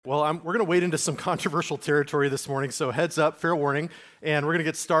Well, we're going to wade into some controversial territory this morning, so heads up, fair warning, and we're going to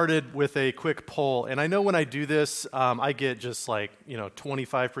get started with a quick poll. And I know when I do this, I get just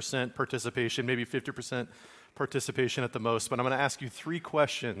 25% participation, maybe 50% participation at the most, but I'm going to ask you 3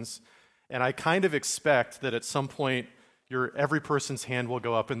 questions, and I kind of expect that at some point every person's hand will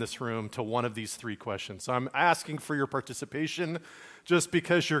go up in this room to one of these 3 questions. So I'm asking for your participation just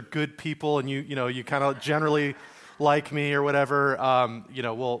because you're good people and you kind of generally like me or whatever,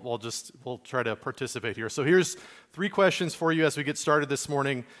 we'll try to participate here. So here's 3 questions for you as we get started this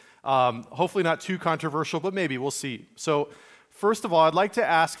morning. Hopefully not too controversial, but maybe, we'll see. So first of all, I'd like to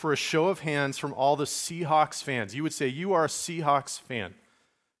ask for a show of hands from all the Seahawks fans. You would say you are a Seahawks fan.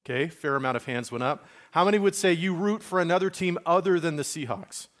 Okay, fair amount of hands went up. How many would say you root for another team other than the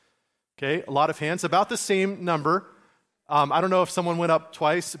Seahawks? Okay, a lot of hands, about the same number. I don't know if someone went up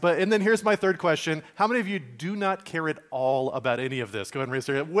twice, and then here's my 3rd question. How many of you do not care at all about any of this? Go ahead and raise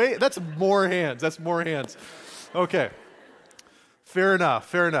your hand. Wait, that's more hands. Okay, fair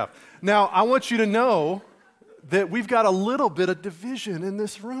enough. Now, I want you to know that we've got a little bit of division in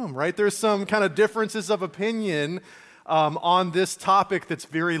this room, right? There's some kind of differences of opinion on this topic that's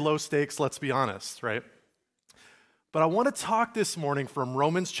very low stakes, let's be honest, right? But I want to talk this morning from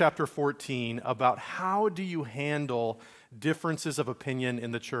Romans chapter 14 about how do you handle differences of opinion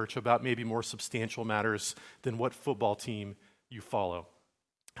in the church about maybe more substantial matters than what football team you follow.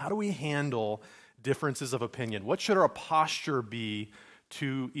 How do we handle differences of opinion? What should our posture be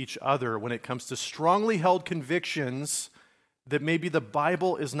to each other when it comes to strongly held convictions that maybe the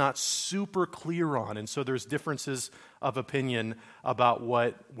Bible is not super clear on, and so there's differences of opinion about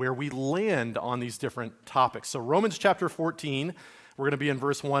where we land on these different topics. So Romans chapter 14, we're going to be in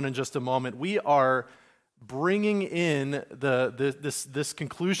verse 1 in just a moment. We are bringing in this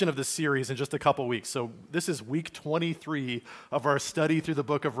conclusion of the series in just a couple weeks. So this is week 23 of our study through the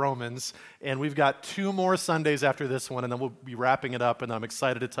book of Romans, and we've got 2 more Sundays after this one, and then we'll be wrapping it up, and I'm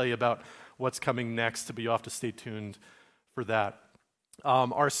excited to tell you about what's coming next, but you'll have to stay tuned for that.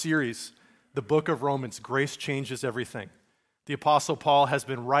 Our series, the book of Romans, Grace Changes Everything. The Apostle Paul has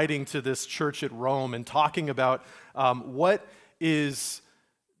been writing to this church at Rome and talking about what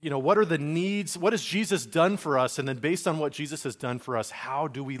are the needs, what has Jesus done for us, and then based on what Jesus has done for us, how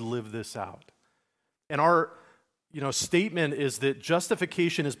do we live this out? And our statement is that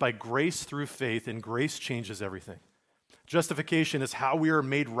justification is by grace through faith, and grace changes everything. Justification is how we are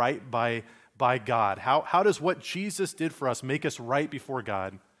made right by God. How does what Jesus did for us make us right before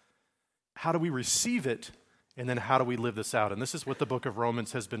God? How do we receive it? And then how do we live this out? And this is what the book of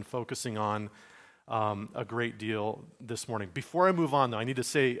Romans has been focusing on a great deal this morning. Before I move on, though, I need to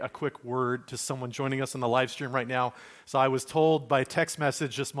say a quick word to someone joining us on the live stream right now. So I was told by text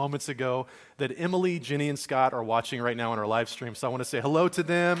message just moments ago that Emily, Jenny, and Scott are watching right now on our live stream. So I want to say hello to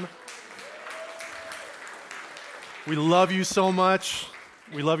them. We love you so much.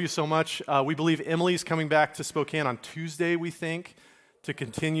 We believe Emily's coming back to Spokane on Tuesday, we think, to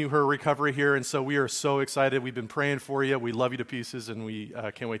continue her recovery here. And so we are so excited. We've been praying for you. We love you to pieces, and we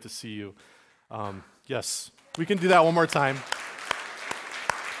can't wait to see you. Yes, we can do that one more time.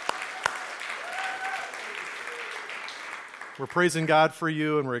 We're praising God for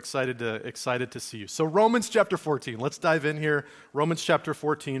you, and we're excited to see you. So Romans chapter 14, let's dive in here. Romans chapter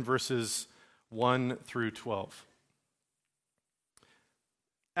 14, verses 1 through 12.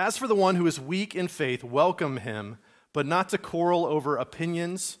 As for the one who is weak in faith, welcome him, but not to quarrel over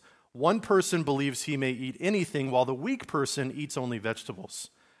opinions. One person believes he may eat anything, while the weak person eats only vegetables.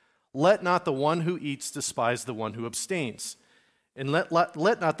 Let not the one who eats despise the one who abstains, and let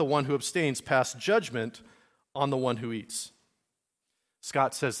not the one who abstains pass judgment on the one who eats.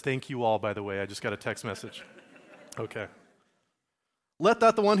 Scott says, thank you all, by the way. I just got a text message. Okay. Let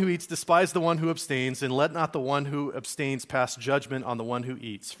not the one who eats despise the one who abstains, and let not the one who abstains pass judgment on the one who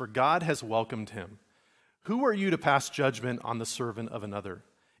eats, for God has welcomed him. Who are you to pass judgment on the servant of another?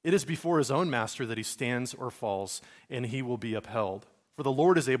 It is before his own master that he stands or falls, and he will be upheld. For the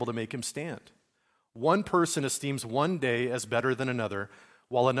Lord is able to make him stand. One person esteems one day as better than another,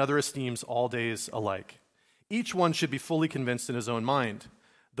 while another esteems all days alike. Each one should be fully convinced in his own mind.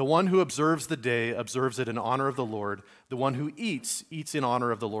 The one who observes the day observes it in honor of the Lord. The one who eats, eats in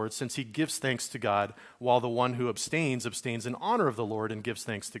honor of the Lord, since he gives thanks to God, while the one who abstains, abstains in honor of the Lord and gives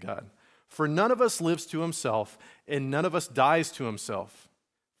thanks to God. For none of us lives to himself, and none of us dies to himself.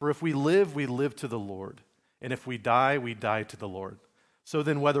 For if we live to the Lord, and if we die to the Lord. So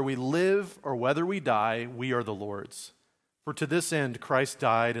then whether we live or whether we die, we are the Lord's. For to this end Christ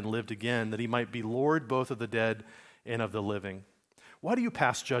died and lived again, that he might be Lord both of the dead and of the living. Why do you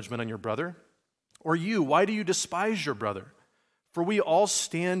pass judgment on your brother? Or you, why do you despise your brother? For we all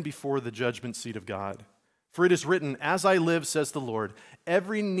stand before the judgment seat of God. For it is written, as I live, says the Lord,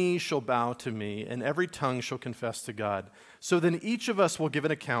 every knee shall bow to me, and every tongue shall confess to God. So then each of us will give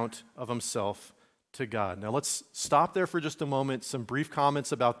an account of himself to God. Now let's stop there for just a moment. Some brief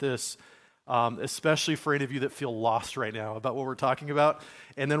comments about this, especially for any of you that feel lost right now about what we're talking about.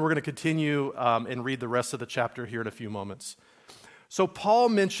 And then we're going to continue and read the rest of the chapter here in a few moments. So Paul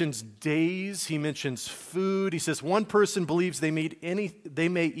mentions days, he mentions food. He says one person believes they may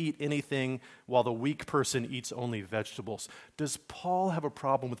eat anything while the weak person eats only vegetables. Does Paul have a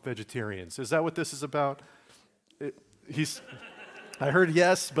problem with vegetarians? Is that what this is about? I heard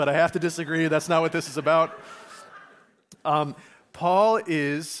yes, but I have to disagree. That's not what this is about. Paul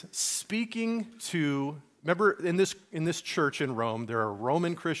is speaking to, remember in this church in Rome, there are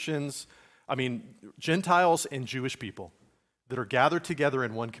Roman Christians, Gentiles and Jewish people that are gathered together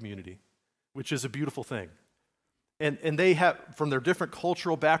in one community, which is a beautiful thing. And they have, from their different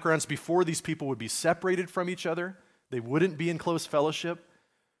cultural backgrounds, before these people would be separated from each other, they wouldn't be in close fellowship,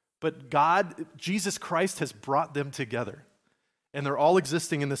 but God, Jesus Christ, has brought them together, and they're all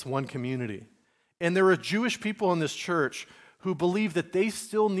existing in this one community. And there are Jewish people in this church who believe that they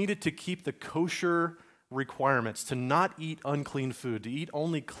still needed to keep the kosher requirements, to not eat unclean food, to eat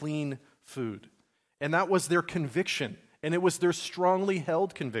only clean food. And that was their conviction. And it was their strongly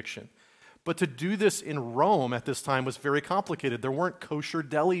held conviction. But to do this in Rome at this time was very complicated. There weren't kosher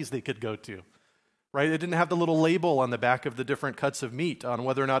delis they could go to, right? It didn't have the little label on the back of the different cuts of meat on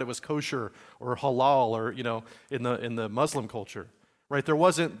whether or not it was kosher or halal or, in the Muslim culture, right? There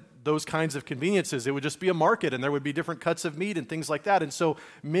wasn't those kinds of conveniences. It would just be a market and there would be different cuts of meat and things like that. And so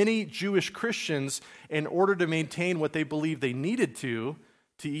many Jewish Christians, in order to maintain what they believed they needed to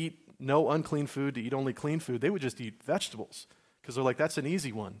eat no unclean food, to eat only clean food, they would just eat vegetables because they're like, that's an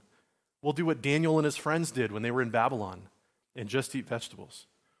easy one. We'll do what Daniel and his friends did when they were in Babylon and just eat vegetables.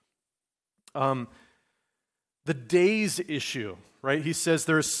 The days issue, right? He says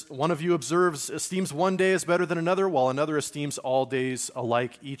there's one of you esteems one day as better than another, while another esteems all days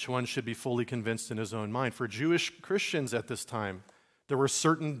alike. Each one should be fully convinced in his own mind. For Jewish Christians at this time, there were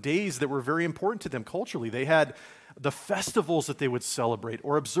certain days that were very important to them culturally. They had the festivals that they would celebrate,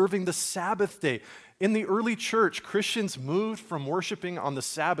 or observing the Sabbath day. In the early church, Christians moved from worshiping on the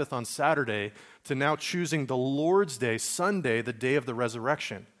Sabbath on Saturday to now choosing the Lord's Day, Sunday, the day of the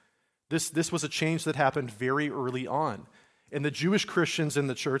resurrection. This was a change that happened very early on. And the Jewish Christians in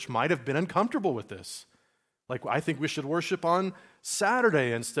the church might have been uncomfortable with this. Like, I think we should worship on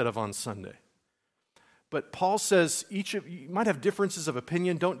Saturday instead of on Sunday. But Paul says you might have differences of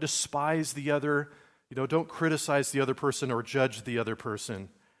opinion. Don't despise the other. Don't criticize the other person or judge the other person.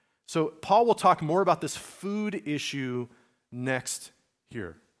 So Paul will talk more about this food issue next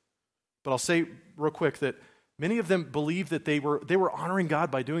here. But I'll say real quick that many of them believe that they were honoring God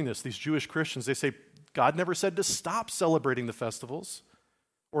by doing this. These Jewish Christians, they say God never said to stop celebrating the festivals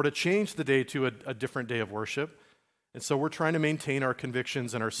or to change the day to a different day of worship. And so we're trying to maintain our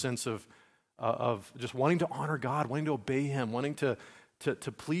convictions and our sense of just wanting to honor God, wanting to obey Him, wanting to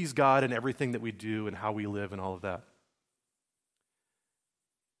please God in everything that we do and how we live and all of that.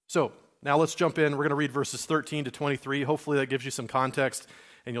 So now let's jump in. We're going to read verses 13 to 23. Hopefully that gives you some context,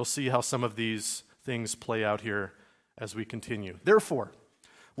 and you'll see how some of these things play out here as we continue. Therefore,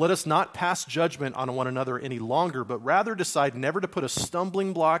 let us not pass judgment on one another any longer, but rather decide never to put a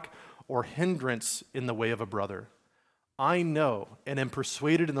stumbling block or hindrance in the way of a brother. I know and am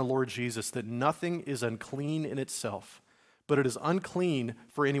persuaded in the Lord Jesus that nothing is unclean in itself, but it is unclean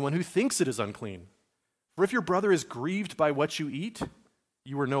for anyone who thinks it is unclean. For if your brother is grieved by what you eat,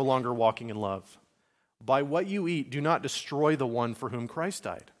 you are no longer walking in love. By what you eat, do not destroy the one for whom Christ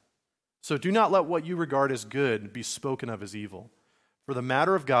died. So do not let what you regard as good be spoken of as evil. For the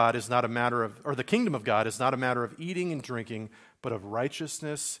matter of God is not a matter of, or the kingdom of God is not a matter of eating and drinking, but of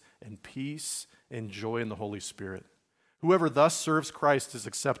righteousness and peace and joy in the Holy Spirit. Whoever thus serves Christ is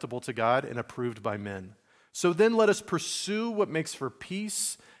acceptable to God and approved by men. So then let us pursue what makes for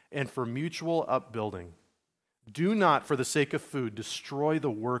peace and for mutual upbuilding. Do not, for the sake of food, destroy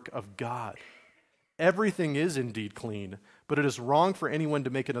the work of God. Everything is indeed clean, but it is wrong for anyone to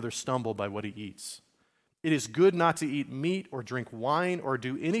make another stumble by what he eats. It is good not to eat meat or drink wine or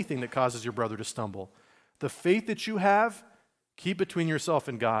do anything that causes your brother to stumble. The faith that you have, keep between yourself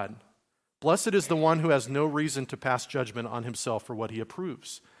and God. Blessed is the one who has no reason to pass judgment on himself for what he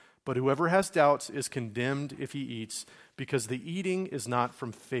approves. But whoever has doubts is condemned if he eats, because the eating is not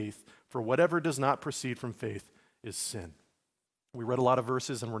from faith. For whatever does not proceed from faith is sin. We read a lot of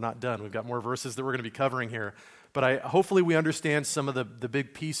verses and we're not done. We've got more verses that we're going to be covering here. But hopefully we understand some of the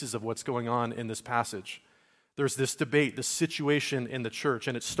big pieces of what's going on in this passage. there's this debate, this situation in the church,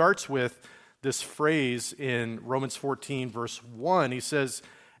 and it starts with this phrase in Romans 14, verse 1. He says,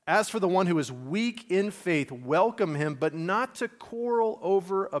 "As for the one who is weak in faith, welcome him, but not to quarrel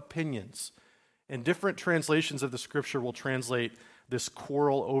over opinions." And different translations of the scripture will translate this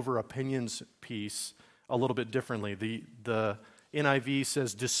quarrel over opinions piece a little bit differently. The NIV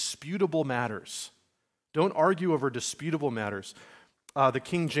says disputable matters. Don't argue over disputable matters. The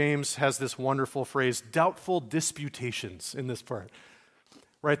King James has this wonderful phrase, doubtful disputations, in this part.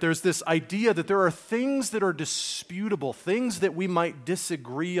 Right? There's this idea that there are things that are disputable, things that we might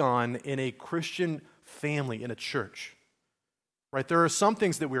disagree on in a Christian family, in a church. Right? There are some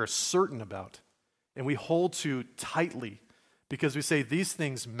things that we are certain about and we hold to tightly because we say these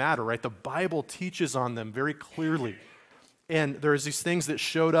things matter, right? The Bible teaches on them very clearly. And there's these things that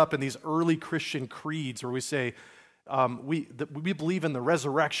showed up in these early Christian creeds where we say, we believe in the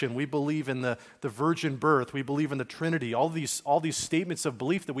resurrection, we believe in the virgin birth, we believe in the Trinity, all these statements of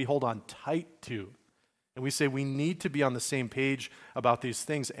belief that we hold on tight to. And we say we need to be on the same page about these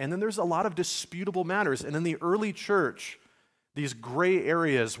things. And then there's a lot of disputable matters. And in the early church, these gray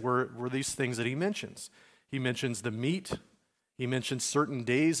areas were these things that he mentions. He mentions the meat, he mentions certain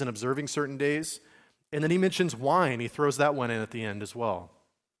days and observing certain days, and then he mentions wine. He throws that one in at the end as well.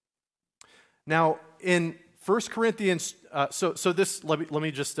 Now, in 1 Corinthians, let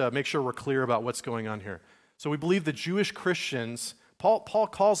me just make sure we're clear about what's going on here. So we believe the Jewish Christians, Paul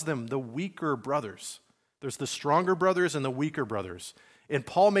calls them the weaker brothers. There's the stronger brothers and the weaker brothers. And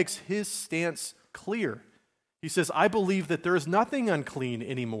Paul makes his stance clear. He says, I believe that there is nothing unclean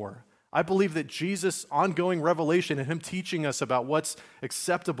anymore. I believe that Jesus' ongoing revelation and him teaching us about what's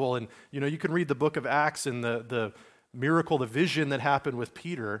acceptable, and you can read the book of Acts and the miracle, the vision that happened with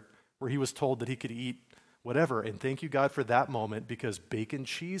Peter, where he was told that he could eat whatever. And thank you, God, for that moment, because bacon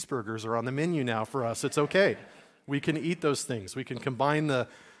cheeseburgers are on the menu now for us. It's okay. We can eat those things. We can combine the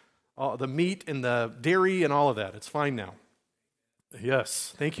meat and the dairy and all of that. It's fine now.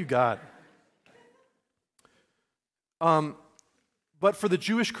 Yes, thank you, God. But for the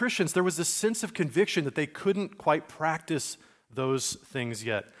Jewish Christians, there was this sense of conviction that they couldn't quite practice those things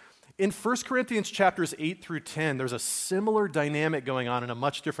yet. In 1 Corinthians chapters 8 through 10, there's a similar dynamic going on in a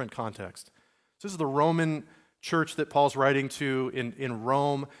much different context. So this is the Roman church that Paul's writing to in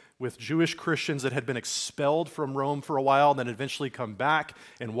Rome with Jewish Christians that had been expelled from Rome for a while and then eventually come back.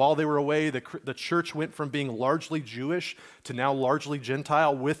 And while they were away, the church went from being largely Jewish to now largely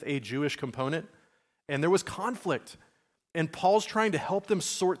Gentile with a Jewish component. And there was conflict. And Paul's trying to help them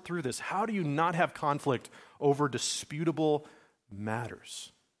sort through this. How do you not have conflict over disputable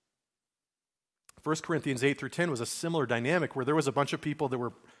matters? 1 Corinthians 8 through 10 was a similar dynamic where there was a bunch of people that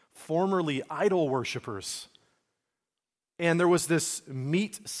were formerly idol worshipers. And there was this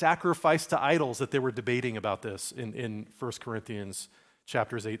meat sacrifice to idols that they were debating about this in 1 Corinthians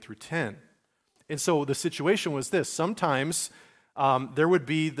chapters 8 through 10. And so the situation was this. Sometimes there would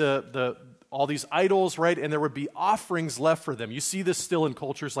be all these idols, right? And there would be offerings left for them. You see this still in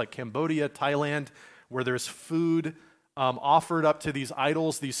cultures like Cambodia, Thailand, where there's food offered up to these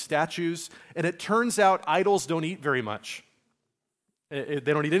idols, these statues. And it turns out idols don't eat very much. They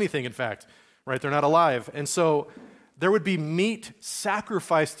don't eat anything, in fact, right? They're not alive. And so there would be meat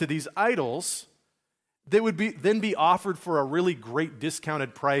sacrificed to these idols that would then be offered for a really great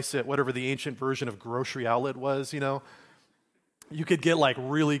discounted price at whatever the ancient version of grocery outlet was, You could get like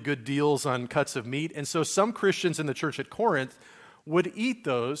really good deals on cuts of meat. And so some Christians in the church at Corinth would eat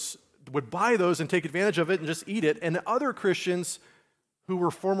those, would buy those and take advantage of it and just eat it. And other Christians who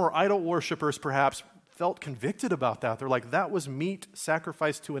were former idol worshipers perhaps felt convicted about that. They're like, that was meat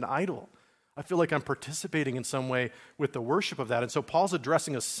sacrificed to an idol. I feel like I'm participating in some way with the worship of that. And so Paul's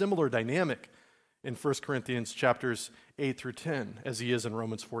addressing a similar dynamic in 1 Corinthians chapters 8 through 10 as he is in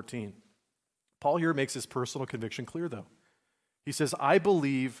Romans 14. Paul here makes his personal conviction clear, though. He says, I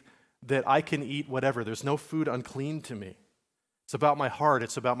believe that I can eat whatever. There's no food unclean to me. It's about my heart.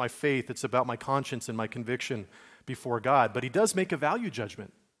 It's about my faith. It's about my conscience and my conviction before God. But he does make a value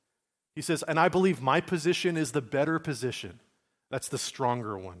judgment. He says, and I believe my position is the better position. That's the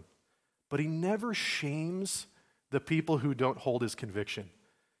stronger one. But he never shames the people who don't hold his conviction.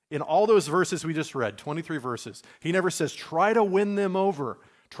 In all those verses we just read, 23 verses, he never says, try to win them over.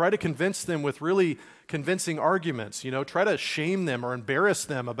 Try to convince them with really convincing arguments, try to shame them or embarrass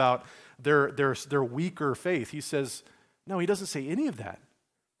them about their weaker faith. He says, no, he doesn't say any of that.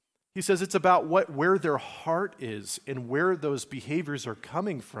 He says it's about where their heart is and where those behaviors are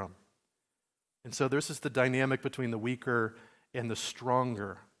coming from. And so this is the dynamic between the weaker and the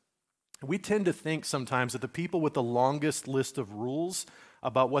stronger. We tend to think sometimes that the people with the longest list of rules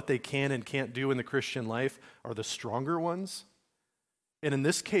about what they can and can't do in the Christian life are the stronger ones. And in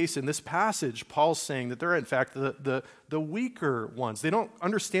this case, in this passage, Paul's saying that they're in fact the weaker ones. They don't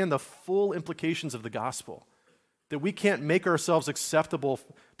understand the full implications of the gospel, that we can't make ourselves acceptable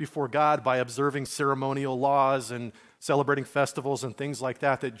before God by observing ceremonial laws and celebrating festivals and things like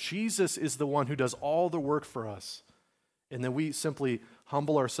that, that Jesus is the one who does all the work for us. And then we simply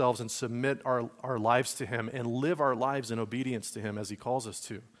humble ourselves and submit our lives to him and live our lives in obedience to him as he calls us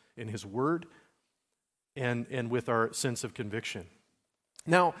to, in his word and with our sense of conviction.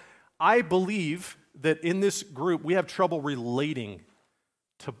 Now, I believe that in this group, we have trouble relating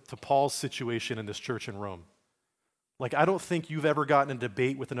to Paul's situation in this church in Rome. Like, I don't think you've ever gotten in a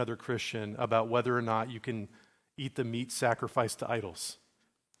debate with another Christian about whether or not you can eat the meat sacrificed to idols.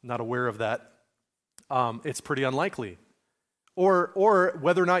 Not aware of that. It's pretty unlikely. Or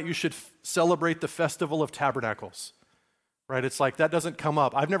whether or not you should celebrate the Festival of Tabernacles. Right? It's like that doesn't come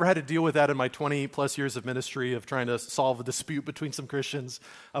up. I've never had to deal with that in my 20 plus years of ministry of trying to solve a dispute between some Christians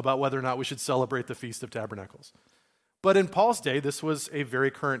about whether or not we should celebrate the Feast of Tabernacles. But in Paul's day, this was a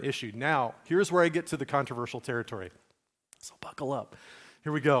very current issue. Now, here's where I get to the controversial territory. So buckle up.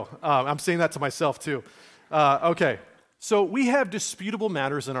 Here we go. I'm saying that to myself too. Okay, so we have disputable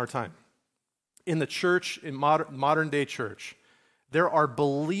matters in our time. In the church, in modern day church, there are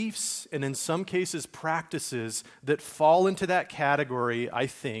beliefs and in some cases practices that fall into that category, I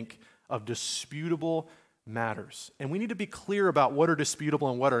think, of disputable matters. And we need to be clear about what are disputable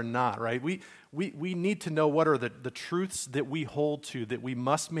and what are not, right? We need to know what are the truths that we hold to, that we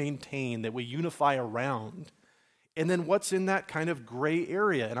must maintain, that we unify around. And then what's in that kind of gray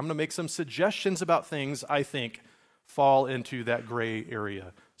area? And I'm going to make some suggestions about things I think fall into that gray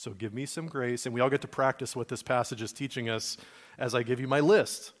area. So give me some grace, and we all get to practice what this passage is teaching us as I give you my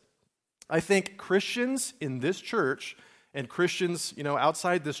list. I think Christians in this church and Christians,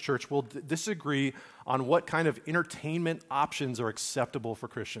 outside this church will disagree on what kind of entertainment options are acceptable for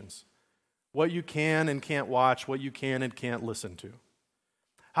Christians. What you can and can't watch, what you can and can't listen to.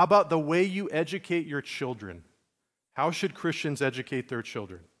 How about the way you educate your children? How should Christians educate their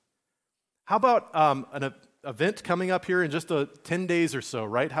children? How about an event coming up here in just 10 days or so,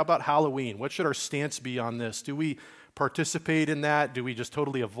 right? How about Halloween? What should our stance be on this? Do we participate in that? Do we just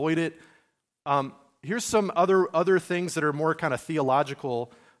totally avoid it? Here's some other things that are more kind of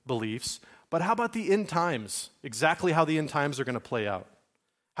theological beliefs. But how about the end times? Exactly how the end times are going to play out.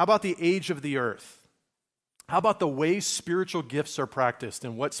 How about the age of the earth? How about the way spiritual gifts are practiced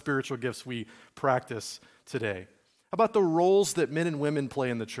and what spiritual gifts we practice today? How about the roles that men and women play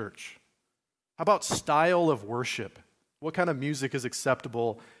in the church? How about style of worship? What kind of music is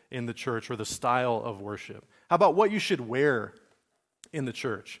acceptable in the church, or the style of worship? How about what you should wear in the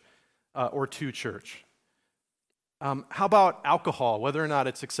church or to church? How about alcohol, whether or not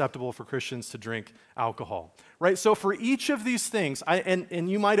it's acceptable for Christians to drink alcohol? Right? So for each of these things, and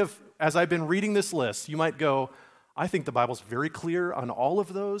you might have, as I've been reading this list, you might go, I think the Bible's very clear on all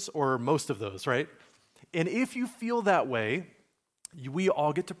of those or most of those, right? And if you feel that way, we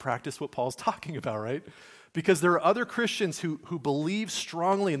all get to practice what Paul's talking about, right? Because there are other Christians who believe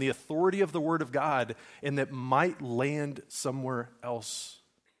strongly in the authority of the Word of God and that might land somewhere else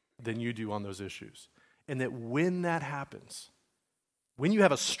than you do on those issues. And that when that happens, when you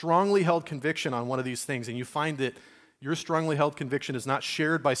have a strongly held conviction on one of these things and you find that your strongly held conviction is not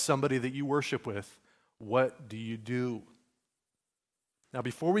shared by somebody that you worship with, what do you do? Now,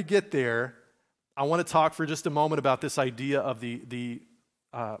 before we get there, I want to talk for just a moment about this idea of the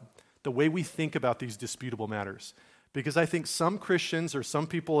way we think about these disputable matters. Because I think some Christians or some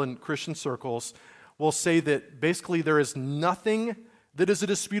people in Christian circles will say that basically there is nothing that is a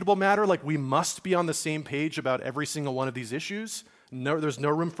disputable matter, like we must be on the same page about every single one of these issues. No, there's no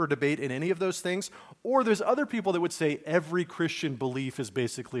room for debate in any of those things. Or there's other people that would say every Christian belief is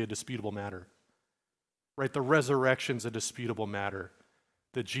basically a disputable matter. Right? The resurrection's a disputable matter.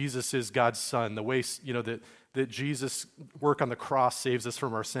 That Jesus is God's Son, the way, that Jesus' work on the cross saves us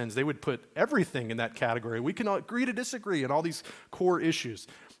from our sins. They would put everything in that category. We can agree to disagree on all these core issues.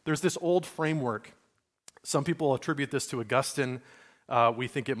 There's this old framework. Some people attribute this to Augustine. We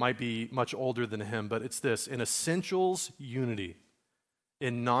think it might be much older than him, but it's this: in essentials, unity.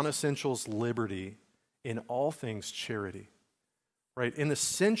 In non-essentials, liberty. In all things, charity. Right? In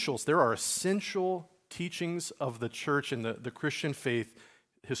essentials, there are essential teachings of the church and the Christian faith.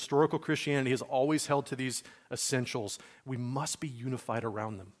 Historical Christianity has always held to these essentials. We must be unified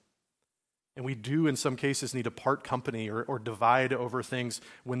around them. And we do, in some cases, need to part company or divide over things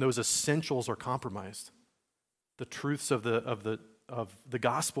when those essentials are compromised. The truths of the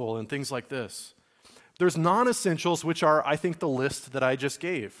gospel and things like this. There's non-essentials, which are, I think, the list that I just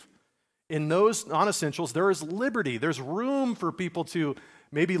gave. In those non-essentials, there is liberty. There's room for people to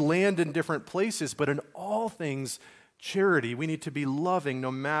maybe land in different places, but in all things, charity. We need to be loving no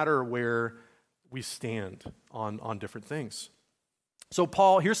matter where we stand on different things. So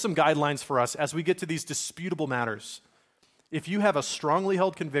Paul, here's some guidelines for us as we get to these disputable matters. If you have a strongly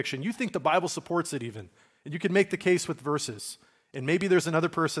held conviction, you think the Bible supports it even, and you can make the case with verses, and maybe there's another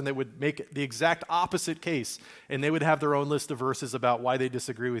person that would make the exact opposite case, and they would have their own list of verses about why they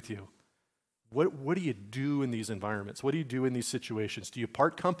disagree with you. What do you do in these environments? What do you do in these situations? Do you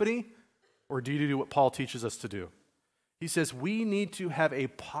part company, or do you do what Paul teaches us to do? He says we need to have a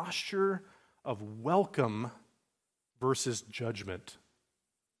posture of welcome versus judgment.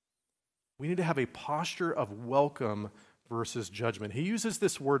 We need to have a posture of welcome versus judgment. He uses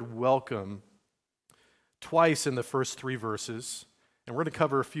this word welcome twice in the first 3 verses, and we're going to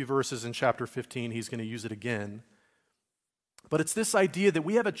cover a few verses in chapter 15. He's going to use it again. But it's this idea that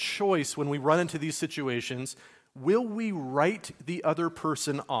we have a choice when we run into these situations. Will we write the other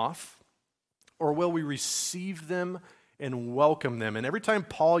person off, or will we receive them and welcome them? And every time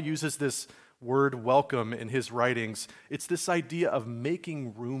Paul uses this word welcome in his writings, it's this idea of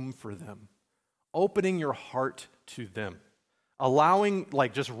making room for them, opening your heart to them, allowing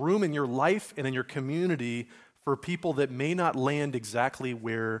just room in your life and in your community for people that may not land exactly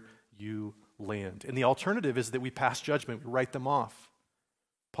where you land. And the alternative is that we pass judgment, we write them off.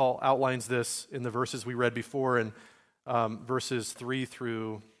 Paul outlines this in the verses we read before in verses 3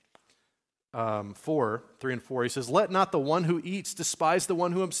 through 4. He says, "Let not the one who eats despise the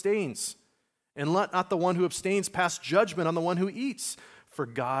one who abstains, and let not the one who abstains pass judgment on the one who eats, for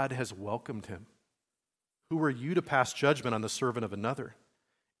God has welcomed him. Who are you to pass judgment on the servant of another?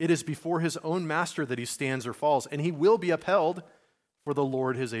 It is before his own master that he stands or falls, and he will be upheld, for the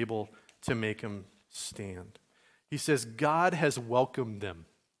Lord is able to make him stand." He says, God has welcomed them.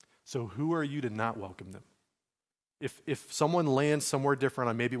 So who are you to not welcome them? If someone lands somewhere different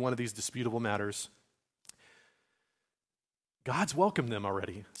on maybe one of these disputable matters, God's welcomed them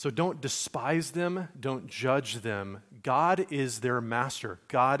already. So don't despise them, don't judge them. God is their master.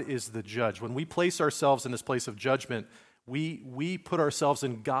 God is the judge. When we place ourselves in this place of judgment, we put ourselves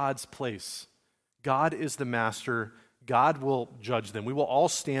in God's place. God is the master. God will judge them. We will all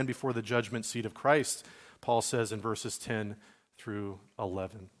stand before the judgment seat of Christ, Paul says in verses 10 through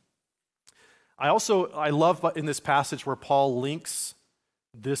 11. I love in this passage where Paul links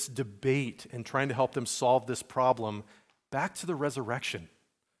this debate and trying to help them solve this problem back to the resurrection.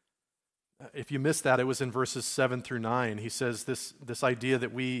 If you missed that, it was in verses 7 through 9. He says this idea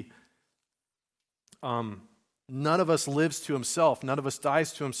that none of us lives to himself, none of us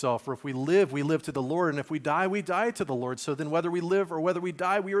dies to himself. For if we live to the Lord, and if we die to the Lord. So then whether we live or whether we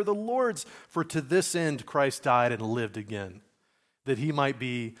die, we are the Lord's. For to this end Christ died and lived again, that he might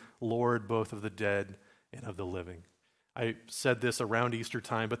be Lord both of the dead and of the living. I said this around Easter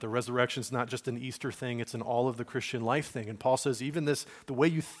time, but the resurrection is not just an Easter thing, it's an all of the Christian life thing. And Paul says even this, the way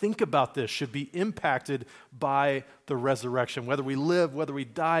you think about this should be impacted by the resurrection. Whether we live, whether we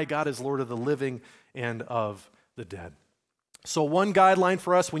die, God is Lord of the living and of the dead. So one guideline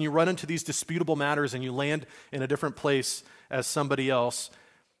for us when you run into these disputable matters and you land in a different place as somebody else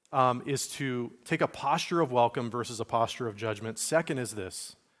is to take a posture of welcome versus a posture of judgment. Second is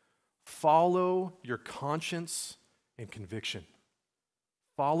this: follow your conscience and conviction.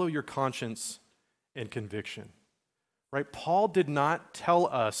 Follow your conscience and conviction. Right? Paul did not tell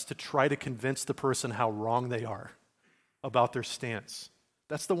us to try to convince the person how wrong they are about their stance.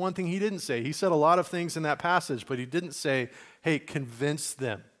 That's the one thing he didn't say. He said a lot of things in that passage, but he didn't say, hey, convince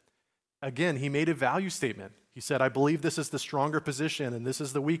them. Again, he made a value statement. He said, I believe this is the stronger position and this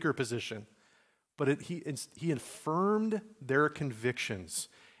is the weaker position. But he affirmed their convictions,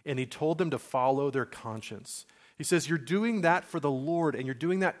 and he told them to follow their conscience. He says, you're doing that for the Lord, and you're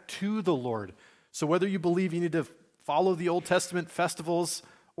doing that to the Lord. So whether you believe you need to follow the Old Testament festivals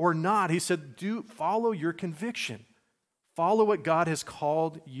or not, he said, follow your conviction. Follow what God has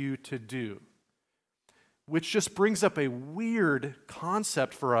called you to do. Which just brings up a weird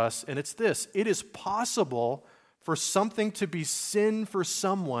concept for us, and it's this: it is possible for something to be sin for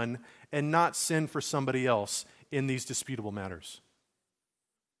someone and not sin for somebody else in these disputable matters.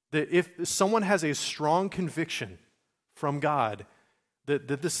 That if someone has a strong conviction from God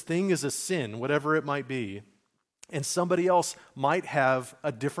that this thing is a sin, whatever it might be, and somebody else might have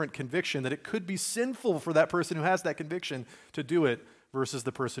a different conviction, that it could be sinful for that person who has that conviction to do it versus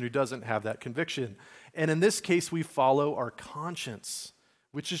the person who doesn't have that conviction. And in this case, we follow our conscience,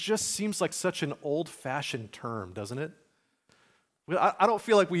 which just seems like such an old-fashioned term, doesn't it? I don't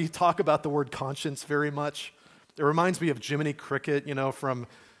feel like we talk about the word conscience very much. It reminds me of Jiminy Cricket,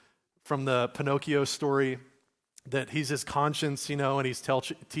 from the Pinocchio story, that he's his conscience, and he's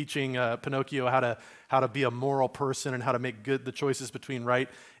teaching Pinocchio how to be a moral person and how to make the choices between right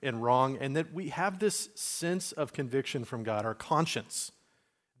and wrong, and that we have this sense of conviction from God, our conscience,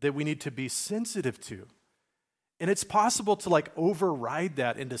 that we need to be sensitive to. And it's possible to override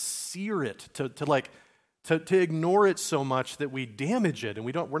that and to sear it, to ignore it so much that we damage it, and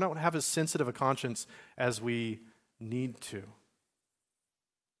we don't have as sensitive a conscience as we need to.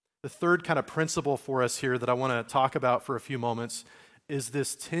 The third kind of principle for us here that I want to talk about for a few moments is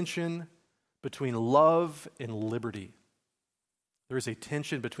this tension between love and liberty. There is a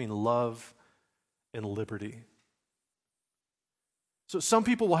tension between love and liberty. So some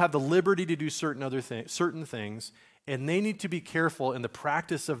people will have the liberty to do certain things, and they need to be careful in the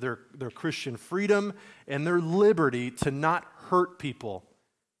practice of their Christian freedom and their liberty to not hurt people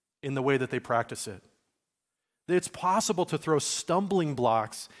in the way that they practice it. It's possible to throw stumbling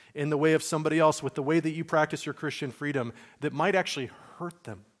blocks in the way of somebody else with the way that you practice your Christian freedom that might actually hurt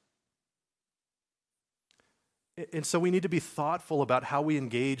them. And so we need to be thoughtful about how we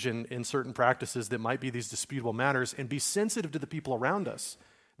engage in certain practices that might be these disputable matters, and be sensitive to the people around us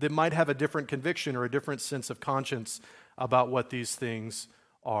that might have a different conviction or a different sense of conscience about what these things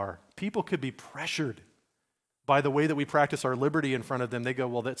are. People could be pressured by the way that we practice our liberty in front of them. They go,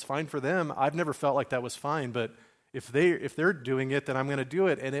 well, that's fine for them. I've never felt like that was fine, but if they're doing it, then I'm going to do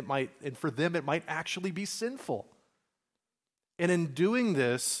it. And for them, it might actually be sinful. And in doing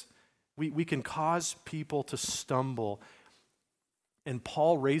this, we can cause people to stumble. And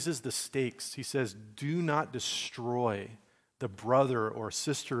Paul raises the stakes. He says, do not destroy the brother or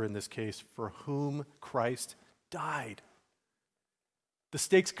sister in this case for whom Christ died. The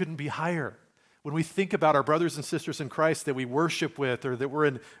stakes couldn't be higher. When we think about our brothers and sisters in Christ that we worship with or that we're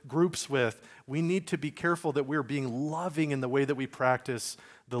in groups with, we need to be careful that we're being loving in the way that we practice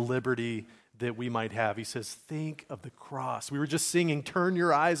the liberty that we might have. He says, think of the cross. We were just singing, turn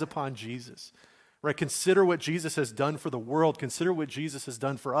your eyes upon Jesus. Right? Consider what Jesus has done for the world. Consider what Jesus has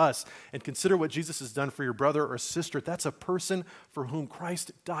done for us. And consider what Jesus has done for your brother or sister. That's a person for whom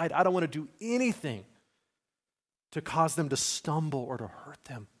Christ died. I don't want to do anything to cause them to stumble or to hurt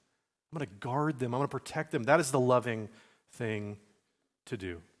them. I'm going to guard them. I'm going to protect them. That is the loving thing to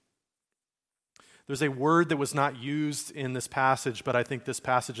do. There's a word that was not used in this passage, but I think this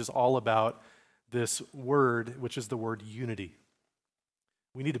passage is all about this word, which is the word unity.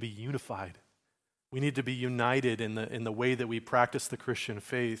 We need to be unified. We need to be united in the way that we practice the Christian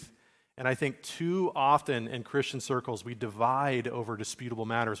faith. And I think too often in Christian circles, we divide over disputable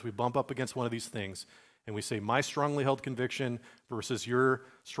matters. We bump up against one of these things, and we say, my strongly held conviction versus your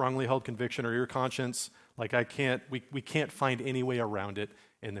strongly held conviction or your conscience. We can't find any way around it,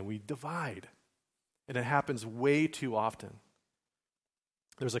 and then we divide. And it happens way too often.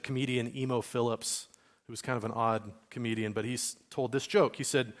 There's a comedian, Emo Phillips, who's kind of an odd comedian, but he's told this joke. He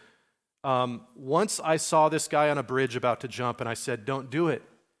said, once I saw this guy on a bridge about to jump, and I said, don't do it.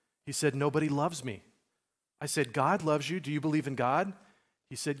 He said, nobody loves me. I said, God loves you. Do you believe in God?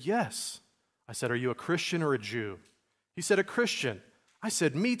 He said, yes. I said, are you a Christian or a Jew? He said, a Christian. I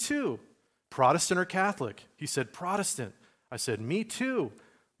said, me too. Protestant or Catholic? He said, Protestant. I said, me too.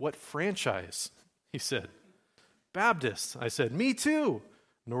 What franchise? He said, Baptist. I said, me too.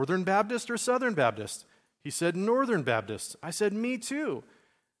 Northern Baptist or Southern Baptist? He said, Northern Baptist. I said, me too.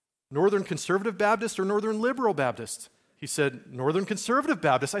 Northern Conservative Baptist or Northern Liberal Baptist? He said, Northern Conservative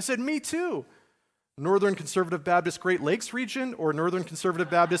Baptist. I said, me too. Northern Conservative Baptist Great Lakes region or Northern Conservative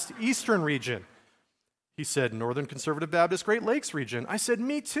Baptist Eastern region? He said, Northern Conservative Baptist Great Lakes region. I said,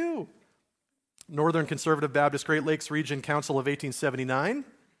 me too. Northern Conservative Baptist Great Lakes Region Council of 1879?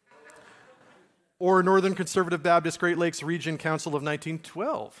 Or Northern Conservative Baptist Great Lakes Region Council of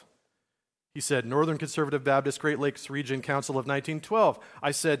 1912? He said, Northern Conservative Baptist Great Lakes Region Council of 1912.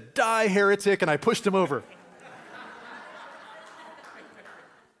 I said, die, heretic, and I pushed him over.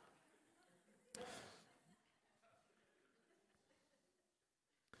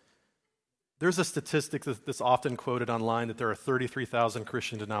 There's a statistic that's often quoted online that there are 33,000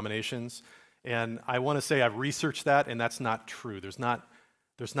 Christian denominations, and I want to say I've researched that, and that's not true. There's not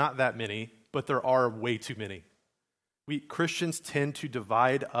that many, but there are way too many. Christians tend to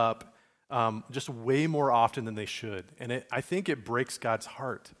divide up just way more often than they should, and I think it breaks God's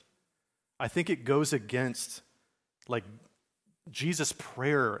heart. I think it goes against Jesus'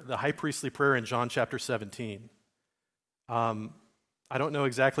 prayer, the high priestly prayer in John chapter 17. I don't know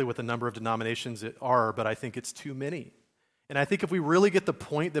exactly what the number of denominations are, but I think it's too many. And I think if we really get the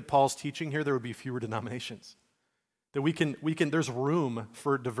point that Paul's teaching here, there would be fewer denominations. That there's room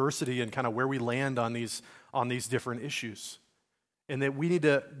for diversity and kind of where we land on these different issues. And that we need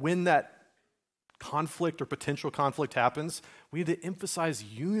to, when that conflict or potential conflict happens, we need to emphasize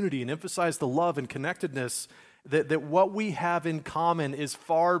unity and emphasize the love and connectedness, that what we have in common is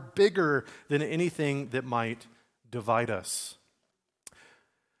far bigger than anything that might divide us.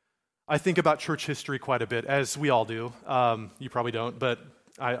 I think about church history quite a bit, as we all do. You probably don't, but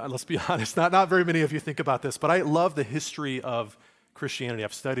let's be honest, not very many of you think about this, but I love the history of Christianity.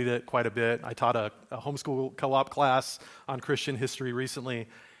 I've studied it quite a bit. I taught a homeschool co-op class on Christian history recently,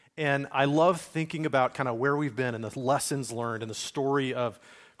 and I love thinking about kind of where we've been and the lessons learned and the story of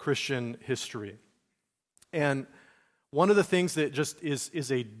Christian history. And one of the things that just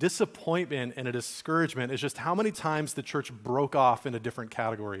is a disappointment and a discouragement is just how many times the church broke off into different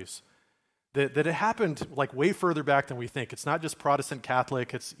categories. That it happened like way further back than we think. It's not just Protestant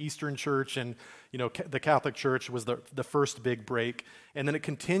Catholic, it's Eastern Church, and the Catholic Church was the first big break. And then it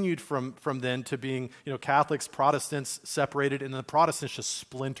continued from then to being Catholics, Protestants separated, and the Protestants just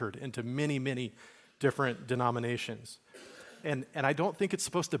splintered into many, many different denominations. And I don't think it's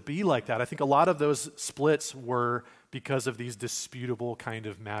supposed to be like that. I think a lot of those splits were because of these disputable kind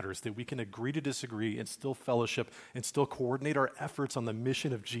of matters, that we can agree to disagree and still fellowship and still coordinate our efforts on the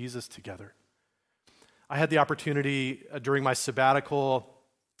mission of Jesus together. I had the opportunity during my sabbatical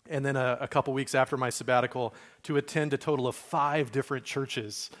and then a couple weeks after my sabbatical to attend a total of 5 different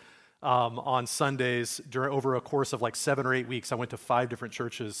churches on Sundays over a course of like 7 or 8 weeks. I went to 5 different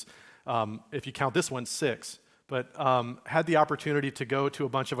churches. If you count this one, 6. But had the opportunity to go to a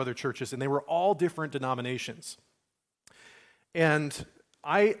bunch of other churches, and they were all different denominations. And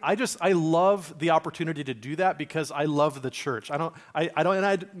I love the opportunity to do that because I love the church. And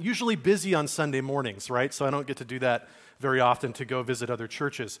I'm usually busy on Sunday mornings, right? So I don't get to do that very often to go visit other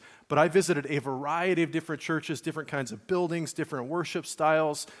churches. But I visited a variety of different churches, different kinds of buildings, different worship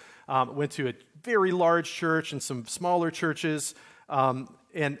styles. Went to a very large church and some smaller churches.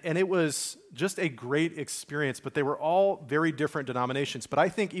 And it was just a great experience, but they were all very different denominations. But I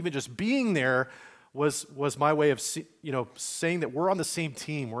think even just being there was my way of saying that we're on the same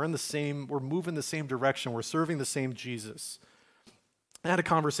team, we're moving the same direction, we're serving the same Jesus. I had a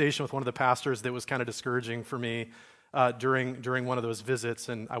conversation with one of the pastors that was kind of discouraging for me during one of those visits,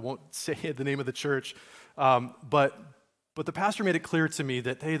 and I won't say the name of the church, but the pastor made it clear to me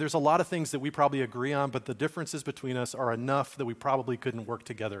that, hey, there's a lot of things that we probably agree on, but the differences between us are enough that we probably couldn't work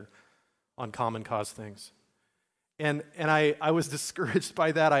together on common cause things. And I was discouraged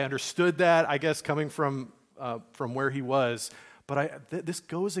by that. I understood that, I guess, coming from where he was. But this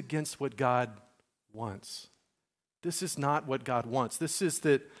goes against what God wants. This is not what God wants. This is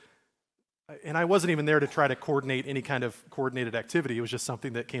that, and I wasn't even there to try to coordinate any kind of coordinated activity. It was just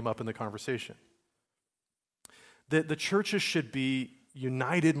something that came up in the conversation. The churches should be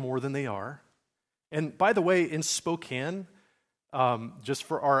united more than they are. And by the way, in Spokane,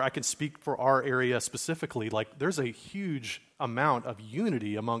 I can speak for our area specifically, like there's a huge amount of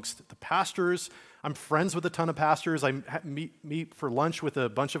unity amongst the pastors. I'm friends with a ton of pastors. I meet for lunch with a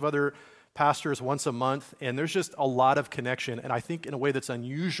bunch of other pastors once a month, and there's just a lot of connection, and I think in a way that's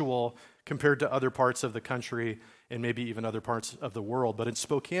unusual compared to other parts of the country and maybe even other parts of the world. But in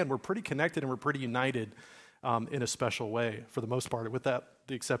Spokane, we're pretty connected and we're pretty united in a special way for the most part, with the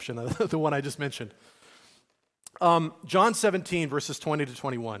exception of the one I just mentioned. John 17, verses 20 to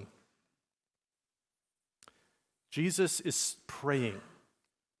 21. Jesus is praying.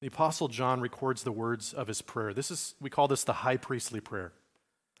 The Apostle John records the words of his prayer. We call this the high priestly prayer.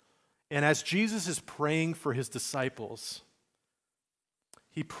 And as Jesus is praying for his disciples,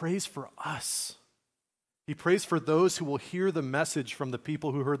 he prays for us. He prays for those who will hear the message from the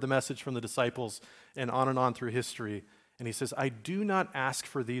people who heard the message from the disciples, and on through history. And he says, I do not ask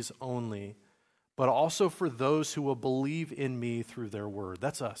for these only, but also for those who will believe in me through their word.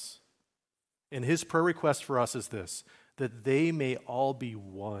 That's us. And his prayer request for us is this, that they may all be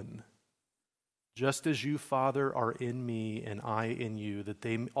one. Just as you, Father, are in me and I in you, that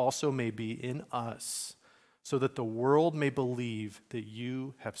they also may be in us, so that the world may believe that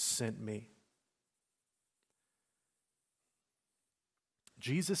you have sent me.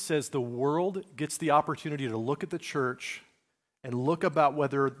 Jesus says the world gets the opportunity to look at the church and look about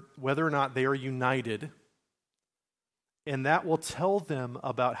whether or not they are united, and that will tell them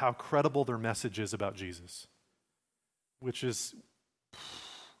about how credible their message is about Jesus,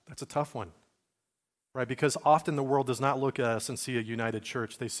 that's a tough one, right? Because often the world does not look at us and see a united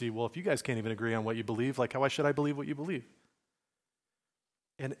church. They see, well, if you guys can't even agree on what you believe, why should I believe what you believe?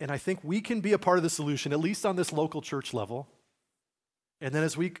 And I think we can be a part of the solution, at least on this local church level, And then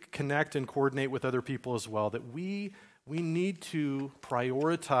as we connect and coordinate with other people as well, that we need to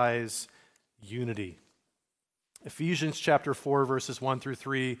prioritize unity. Ephesians chapter 4, verses 1 through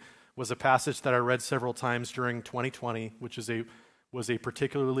 3 was a passage that I read several times during 2020, which was a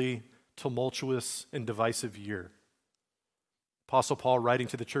particularly tumultuous and divisive year. Apostle Paul, writing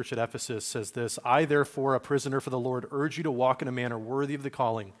to the church at Ephesus, says this, "I, therefore, a prisoner for the Lord, urge you to walk in a manner worthy of the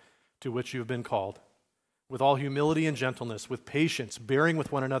calling to which you have been called, with all humility and gentleness, with patience, bearing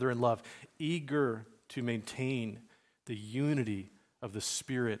with one another in love, eager to maintain the unity of the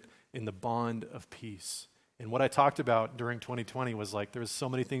Spirit in the bond of peace." And what I talked about during 2020 was like, there's so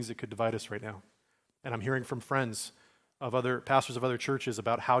many things that could divide us right now. And I'm hearing from friends of other pastors of other churches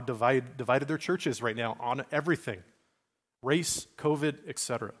about how divided their church is right now on everything. Race, COVID,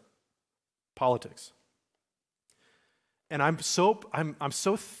 etc. Politics. And I'm so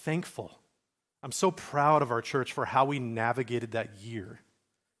thankful. I'm so proud of our church for how we navigated that year.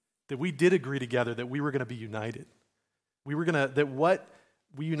 That we did agree together that we were going to be united. That what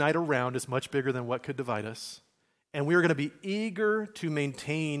we unite around is much bigger than what could divide us. And we are going to be eager to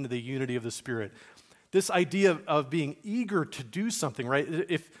maintain the unity of the Spirit. This idea of being eager to do something, right?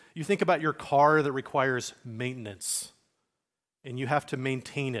 If you think about your car that requires maintenance, and you have to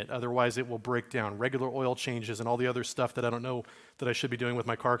maintain it, otherwise it will break down. Regular oil changes and all the other stuff that I don't know that I should be doing with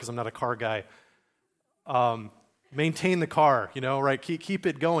my car because I'm not a car guy. Maintain the car, right? Keep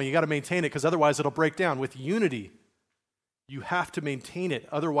it going. You got to maintain it because otherwise it'll break down. With unity, you have to maintain it,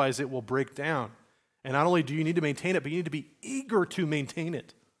 otherwise it will break down. And not only do you need to maintain it, but you need to be eager to maintain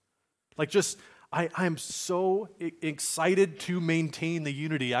it. I am so excited to maintain the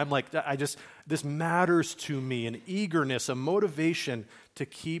unity. I'm like, this matters to me, an eagerness, a motivation to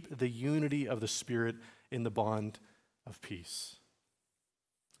keep the unity of the Spirit in the bond of peace.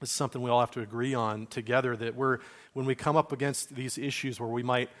 This is something we all have to agree on together, that when we come up against these issues where we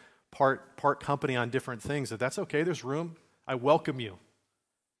might part company on different things, that's okay, there's room. I welcome you.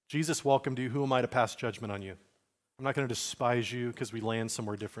 Jesus welcomed you. Who am I to pass judgment on you? I'm not going to despise you because we land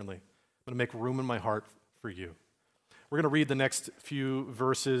somewhere differently. I'm going to make room in my heart for you. We're going to read the next few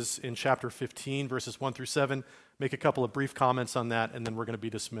verses in chapter 15, verses 1 through 7, make a couple of brief comments on that, and then we're going to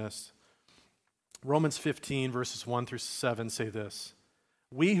be dismissed. Romans 15, verses 1 through 7 say this,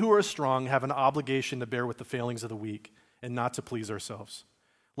 "We who are strong have an obligation to bear with the failings of the weak and not to please ourselves.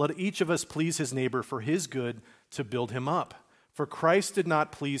 Let each of us please his neighbor for his good, to build him up. For Christ did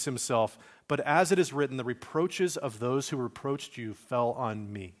not please himself, but as it is written, the reproaches of those who reproached you fell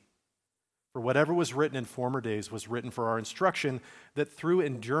on me. For whatever was written in former days was written for our instruction, that through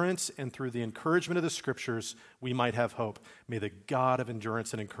endurance and through the encouragement of the Scriptures we might have hope. May the God of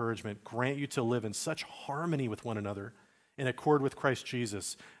endurance and encouragement grant you to live in such harmony with one another, in accord with Christ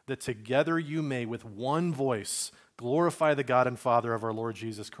Jesus, that together you may with one voice glorify the God and Father of our Lord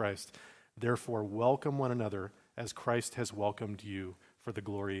Jesus Christ. Therefore welcome one another as Christ has welcomed you for the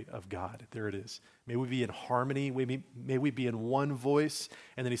glory of God." There it is. May we be in harmony. May we be in one voice.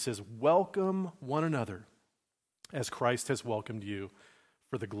 And then he says, welcome one another as Christ has welcomed you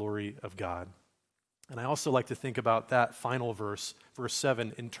for the glory of God. And I also like to think about that final verse, verse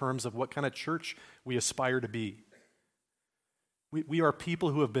 7, in terms of what kind of church we aspire to be. We are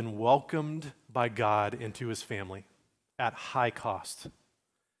people who have been welcomed by God into his family at high cost.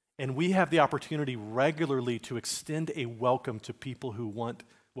 And we have the opportunity regularly to extend a welcome to people who want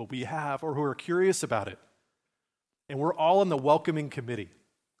what we have or who are curious about it. And we're all in the welcoming committee.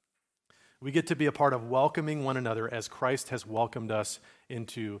 We get to be a part of welcoming one another as Christ has welcomed us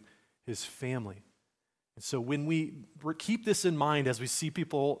into his family. And so when we keep this in mind as we see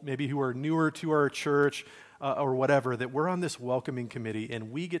people maybe who are newer to our church or whatever, that we're on this welcoming committee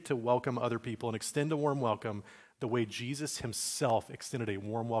and we get to welcome other people and extend a warm welcome the way Jesus himself extended a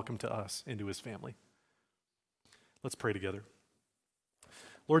warm welcome to us into his family. Let's pray together.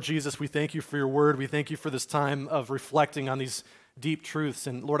 Lord Jesus, we thank you for your word. We thank you for this time of reflecting on these deep truths.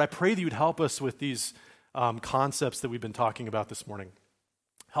 And Lord, I pray that you'd help us with these concepts that we've been talking about this morning.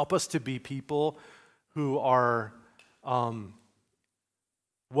 Help us to be people who are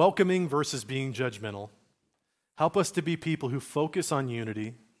welcoming versus being judgmental. Help us to be people who focus on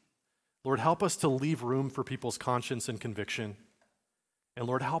unity. Lord, help us to leave room for people's conscience and conviction. And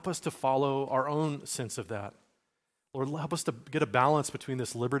Lord, help us to follow our own sense of that. Lord, help us to get a balance between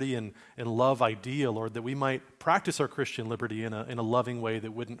this liberty and love idea, Lord, that we might practice our Christian liberty in a loving way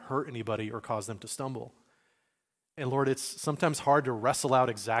that wouldn't hurt anybody or cause them to stumble. And Lord, it's sometimes hard to wrestle out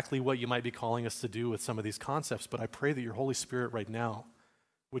exactly what you might be calling us to do with some of these concepts, but I pray that your Holy Spirit right now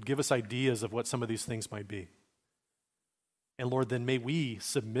would give us ideas of what some of these things might be. And Lord, then may we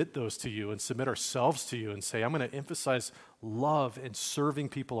submit those to you and submit ourselves to you and say, I'm going to emphasize love and serving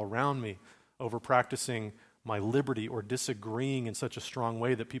people around me over practicing my liberty or disagreeing in such a strong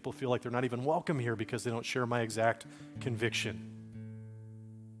way that people feel like they're not even welcome here because they don't share my exact conviction.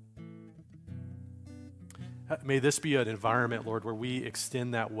 May this be an environment, Lord, where we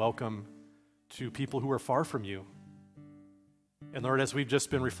extend that welcome to people who are far from you. And Lord, as we've just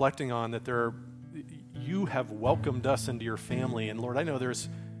been reflecting on that you have welcomed us into your family. And Lord, I know there's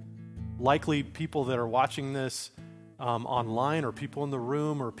likely people that are watching this online, or people in the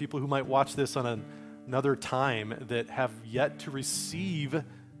room, or people who might watch this on another time that have yet to receive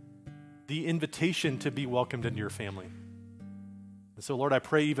the invitation to be welcomed into your family. And so, Lord, I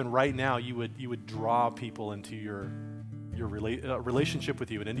pray even right now you would draw people into your relationship with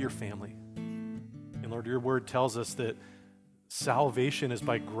you and into your family. And Lord, your word tells us that salvation is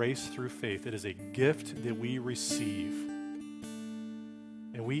by grace through faith. It is a gift that we receive.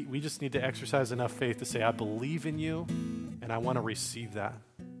 And we just need to exercise enough faith to say, I believe in you and I want to receive that.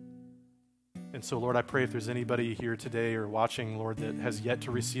 And so, Lord, I pray if there's anybody here today or watching, Lord, that has yet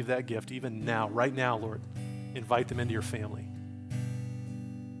to receive that gift, even now, right now, Lord, invite them into your family.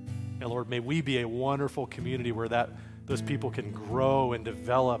 And Lord, may we be a wonderful community where those people can grow and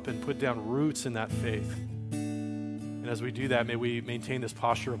develop and put down roots in that faith. And as we do that, may we maintain this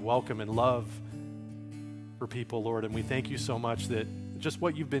posture of welcome and love for people, Lord. And we thank you so much that just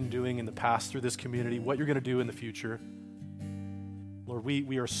what you've been doing in the past through this community, what you're going to do in the future. Lord,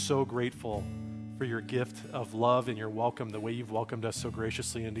 we are so grateful for your gift of love and your welcome, the way you've welcomed us so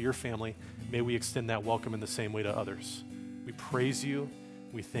graciously into your family. May we extend that welcome in the same way to others. We praise you.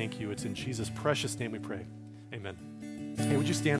 We thank you. It's in Jesus' precious name we pray. Amen. Hey, would you stand?